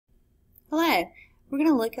Hello, we're going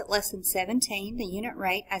to look at Lesson 17, the unit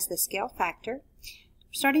rate as the scale factor.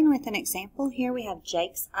 Starting with an example, here we have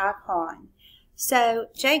Jake's icon. So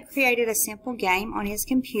Jake created a simple game on his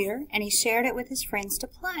computer and he shared it with his friends to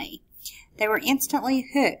play. They were instantly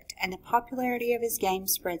hooked and the popularity of his game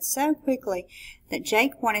spread so quickly that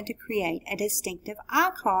Jake wanted to create a distinctive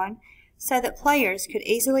icon so that players could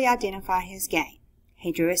easily identify his game.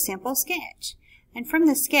 He drew a simple sketch, and from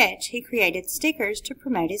the sketch he created stickers to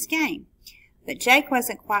promote his game. But Jake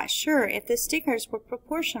wasn't quite sure if the stickers were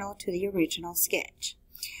proportional to the original sketch.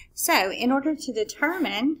 So, in order to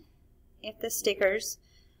determine if the stickers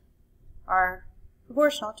are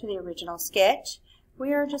proportional to the original sketch,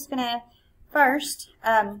 we are just going to first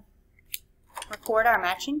record our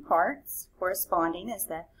matching parts. Corresponding is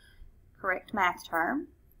the correct math term.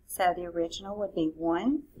 So the original would be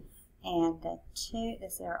 1, and the 2,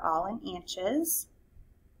 they're all in inches.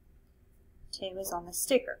 2 is on the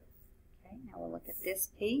sticker. Okay, now we'll look at this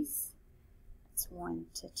piece. It's 1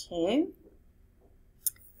 to 2.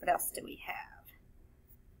 What else do we have?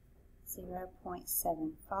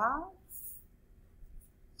 0.75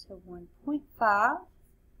 to 1.5.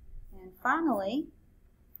 And finally,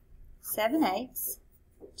 7/8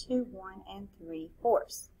 to 1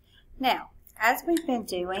 3/4. Now, as we've been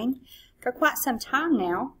doing for quite some time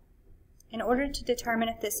now, in order to determine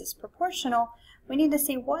if this is proportional, we need to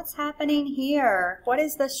see what's happening here. What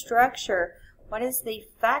is the structure? What is the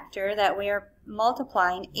factor that we are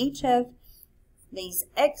multiplying each of these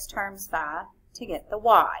x terms by to get the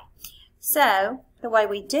y? So, the way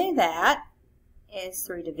we do that is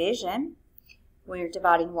through division. We're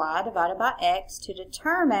dividing y divided by x to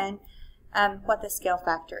determine what the scale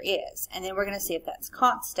factor is. And then we're going to see if that's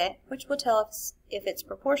constant, which will tell us if it's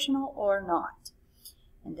proportional or not.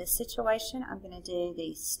 In this situation, I'm going to do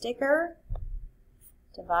the sticker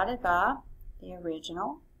divided by the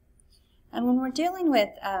original. And when we're dealing with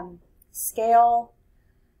scale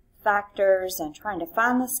factors and trying to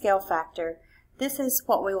find the scale factor, this is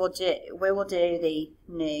what we will do. We will do the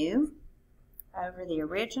new over the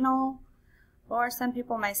original, or some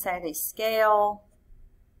people may say the scale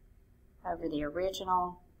over the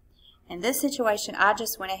original. In this situation, I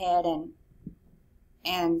just went ahead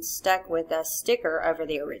and stuck with a sticker over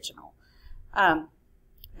the original.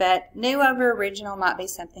 But new over original might be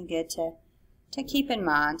something good to keep in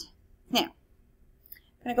mind. Now,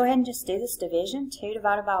 I'm going to go ahead and just do this division. 2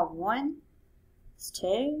 divided by 1 is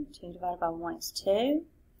 2. 2 divided by 1 is 2.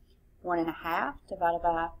 1 1/2 divided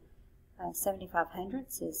by 75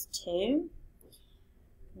 hundredths is 2.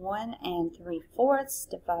 1 3/4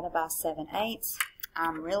 divided by 7/8.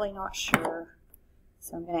 I'm really not sure,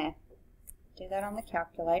 so I'm going to do that on the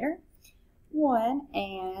calculator. 1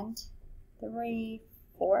 3/4.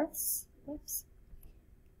 Oops.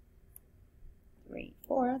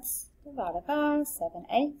 3/4 divided by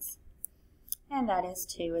 7/8, and that is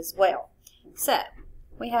 2 as well. So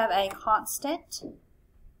we have a constant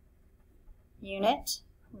unit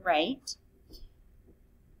rate,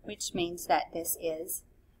 which means that this is,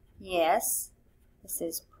 yes, this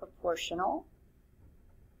is proportional.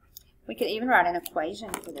 We could even write an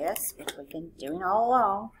equation for this, which we've been doing all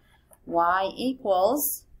along. Y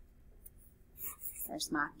equals,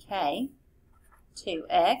 there's my k,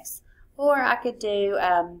 2x. Or I could do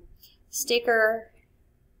sticker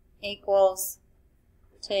equals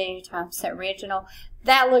 2 times the original.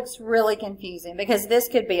 That looks really confusing because this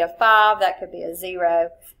could be a 5, that could be a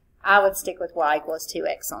 0. I would stick with y equals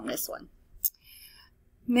 2x on this one.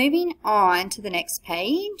 Moving on to the next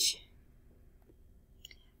page.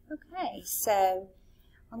 Okay, so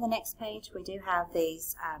on the next page we do have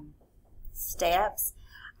these steps.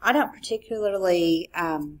 I don't particularly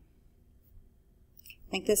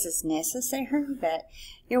think this is necessary, but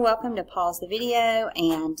you're welcome to pause the video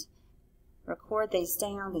and record these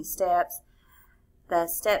down, these steps. The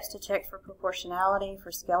steps to check for proportionality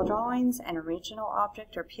for scale drawings, an original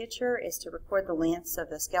object or picture is to record the lengths of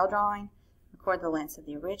the scale drawing, record the lengths of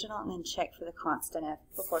the original, and then check for the constant of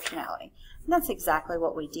proportionality. And that's exactly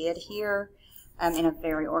what we did here in a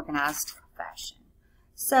very organized fashion.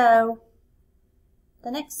 So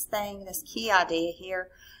the next thing, this key idea here,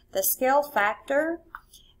 the scale factor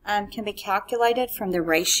can be calculated from the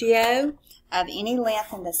ratio of any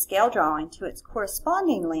length in the scale drawing to its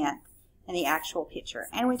corresponding length in the actual picture.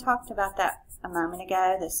 And we talked about that a moment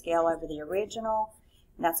ago, the scale over the original,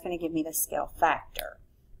 and that's going to give me the scale factor.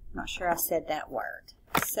 I'm not sure I said that word.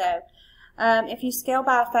 So if you scale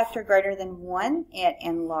by a factor greater than 1, it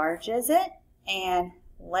enlarges it, and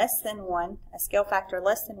less than 1, a scale factor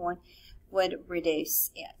less than 1, would reduce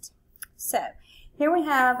it. So here we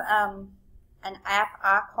have an app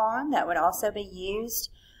icon that would also be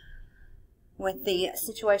used with the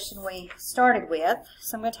situation we started with.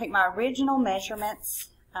 So I'm going to take my original measurements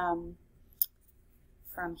from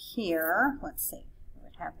here. Let's see. We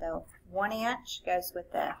would have the 1 inch goes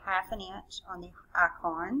with the 1/2 inch on the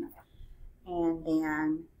icon, and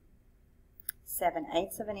then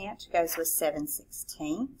 7/8 of an inch goes with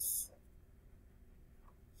 7/16.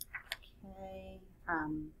 Okay.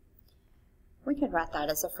 We could write that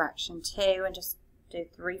as a fraction too, and just do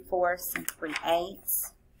 3/4 and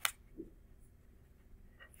 3/8.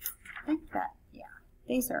 I think that, yeah,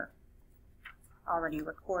 these are already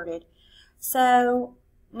recorded. So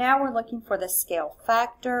now we're looking for the scale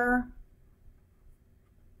factor,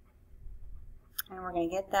 and we're going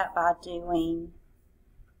to get that by doing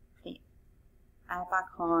the app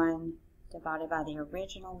icon divided by the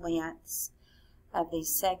original lengths of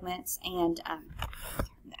these segments. And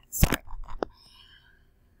sorry about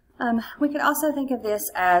that. We could also think of this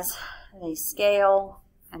as the scale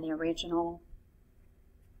and the original,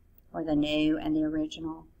 or the new and the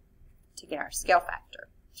original, to get our scale factor.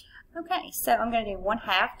 Okay, so I'm going to do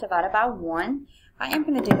 1/2 divided by 1. I am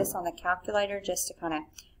going to do this on the calculator just to kind of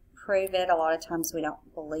prove it. A lot of times we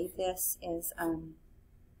don't believe this is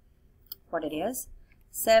what it is.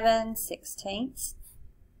 7/16,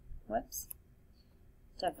 whoops,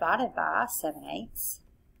 divided by 7/8.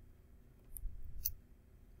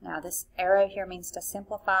 Now this arrow here means to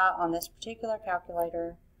simplify on this particular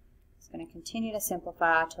calculator. It's going to continue to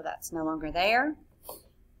simplify until that's no longer there.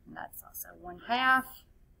 And that's also 1/2.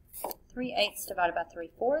 3/8 divided by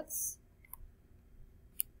 3/4.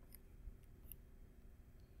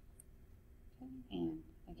 Okay, and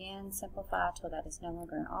again, simplify till that is no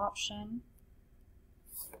longer an option.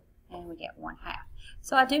 And we get 1/2.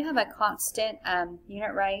 So I do have a constant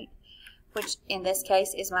unit rate, which in this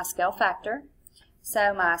case is my scale factor.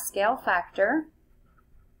 So my scale factor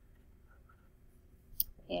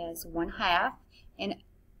is 1/2. In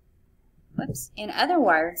other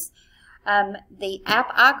words, the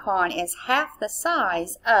app icon is half the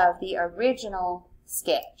size of the original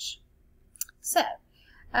sketch. So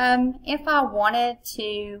if I wanted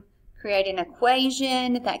to create an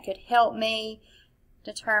equation that could help me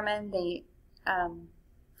determine the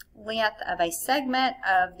length of a segment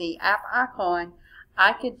of the app icon,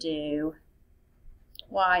 I could do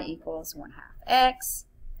y equals 1/2 x.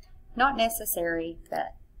 Not necessary,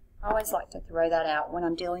 but I always like to throw that out when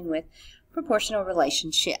I'm dealing with proportional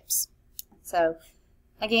relationships. So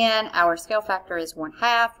again, our scale factor is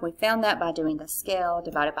 1/2. We found that by doing the scale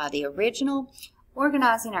divided by the original,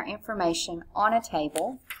 organizing our information on a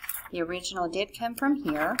table. The original did come from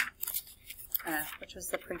here, which was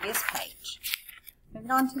the previous page.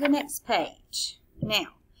 Moving on to the next page.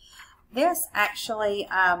 Now, this actually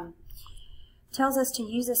tells us to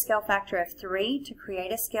use a scale factor of 3 to create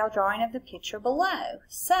a scale drawing of the picture below.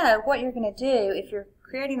 So what you're going to do, if you're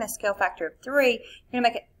creating a scale factor of 3, you're going to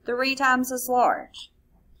make it 3 times as large.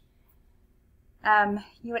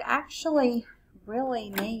 You would actually really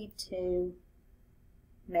need to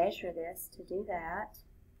measure this to do that.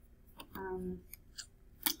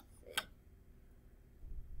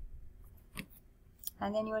 And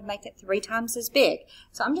then you would make it 3 times as big.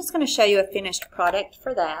 So I'm just going to show you a finished product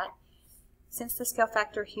for that. Since the scale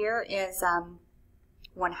factor here is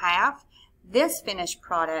 1/2, this finished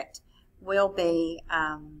product will be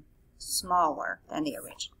smaller than the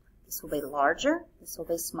original. This will be larger, this will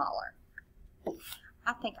be smaller.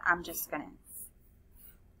 I think I'm just going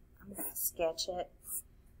to sketch it.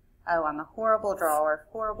 Oh, I'm a horrible drawer.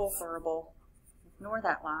 Horrible. Ignore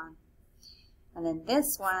that line. And then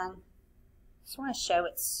this one, just want to show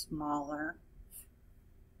it's smaller.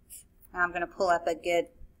 Now I'm going to pull up a good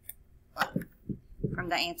from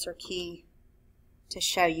the answer key to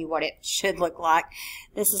show you what it should look like.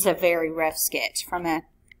 This is a very rough sketch from a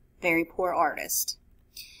very poor artist.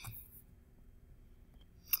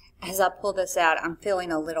 As I pull this out, I'm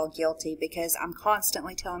feeling a little guilty because I'm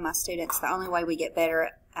constantly telling my students the only way we get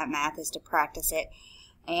better at math is to practice it.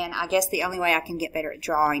 And I guess the only way I can get better at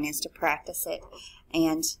drawing is to practice it.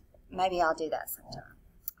 And maybe I'll do that sometime.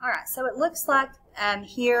 Alright, so it looks like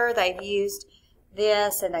here they've used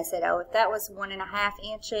this, and they said, oh, if that was 1.5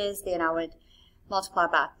 inches, then I would multiply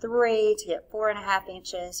by 3 to get 4.5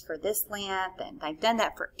 inches for this length, and they've done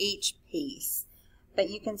that for each piece. But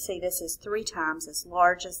you can see this is 3 times as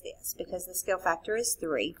large as this because the scale factor is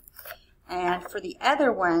 3. And for the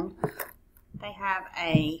other one, they have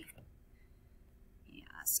a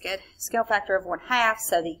scale factor of 1/2,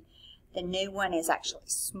 so the new one is actually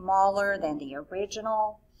smaller than the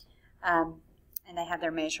original. And they have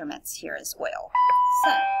their measurements here as well.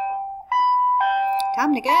 So,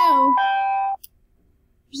 time to go.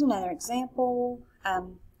 Here's another example.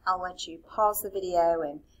 I'll let you pause the video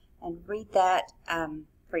and read that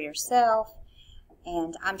for yourself.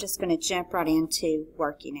 And I'm just going to jump right into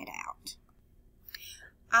working it out.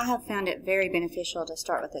 I have found it very beneficial to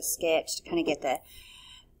start with a sketch to kind of get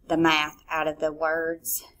the math out of the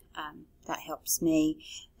words. That helps me.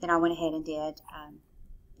 Then I went ahead and did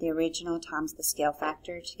the original times the scale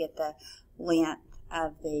factor to get the length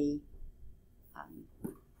of the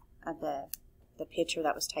picture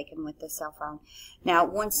that was taken with the cell phone. Now,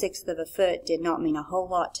 1/6 of a foot did not mean a whole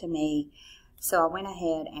lot to me, so I went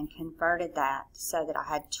ahead and converted that so that I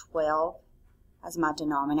had 12 as my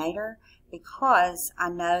denominator, because I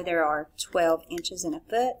know there are 12 inches in a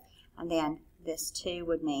foot, and then this 2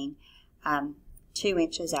 would mean 2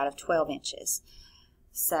 inches out of 12 inches.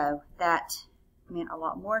 So that meant a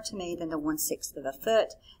lot more to me than the 1/6 of a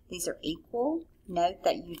foot. These are equal. Note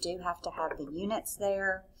that you do have to have the units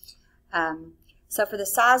there. So for the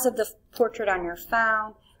size of the portrait on your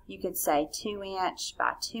phone, you could say 2 inch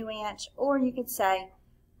by 2 inch, or you could say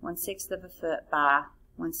 1/6 of a foot by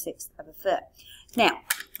 1/6 of a foot. Now,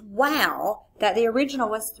 wow, that the original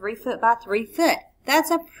was 3 foot by 3 foot.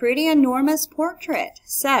 That's a pretty enormous portrait.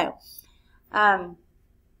 So,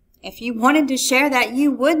 if you wanted to share that,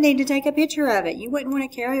 you would need to take a picture of it. You wouldn't want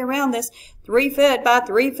to carry around this 3 foot by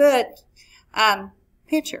 3 foot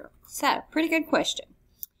picture. So, pretty good question.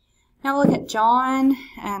 Now we'll look at John.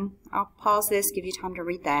 I'll pause this, give you time to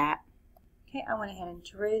read that. Okay, I went ahead and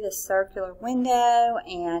drew the circular window,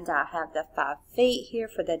 and I have the 5 feet here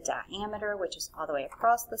for the diameter, which is all the way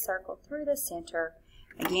across the circle through the center.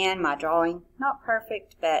 Again, my drawing, not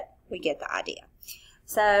perfect, but we get the idea.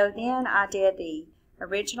 So then I did the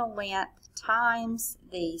original length times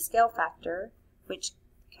the scale factor, which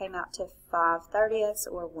came out to 5/30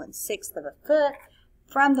 or 1/6 of a foot.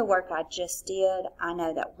 From the work I just did, I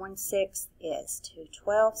know that 1/6 is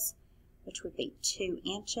 2/12, which would be 2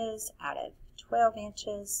 inches out of 12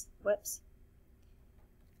 inches. Whoops.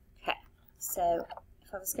 Okay, so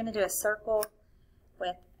if I was going to do a circle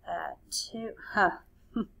with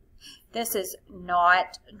this is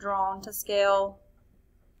not drawn to scale.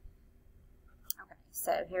 Okay,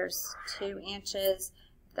 so here's 2 inches.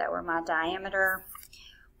 If that were my diameter.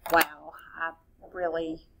 Wow, I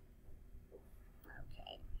really...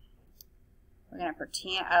 We're going to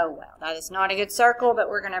pretend, oh well, that is not a good circle, but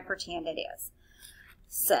we're going to pretend it is.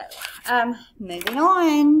 So, moving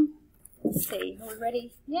on. Let's see, are we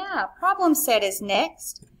ready? Yeah, problem set is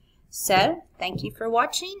next. So, thank you for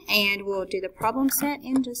watching, and we'll do the problem set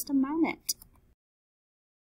in just a moment.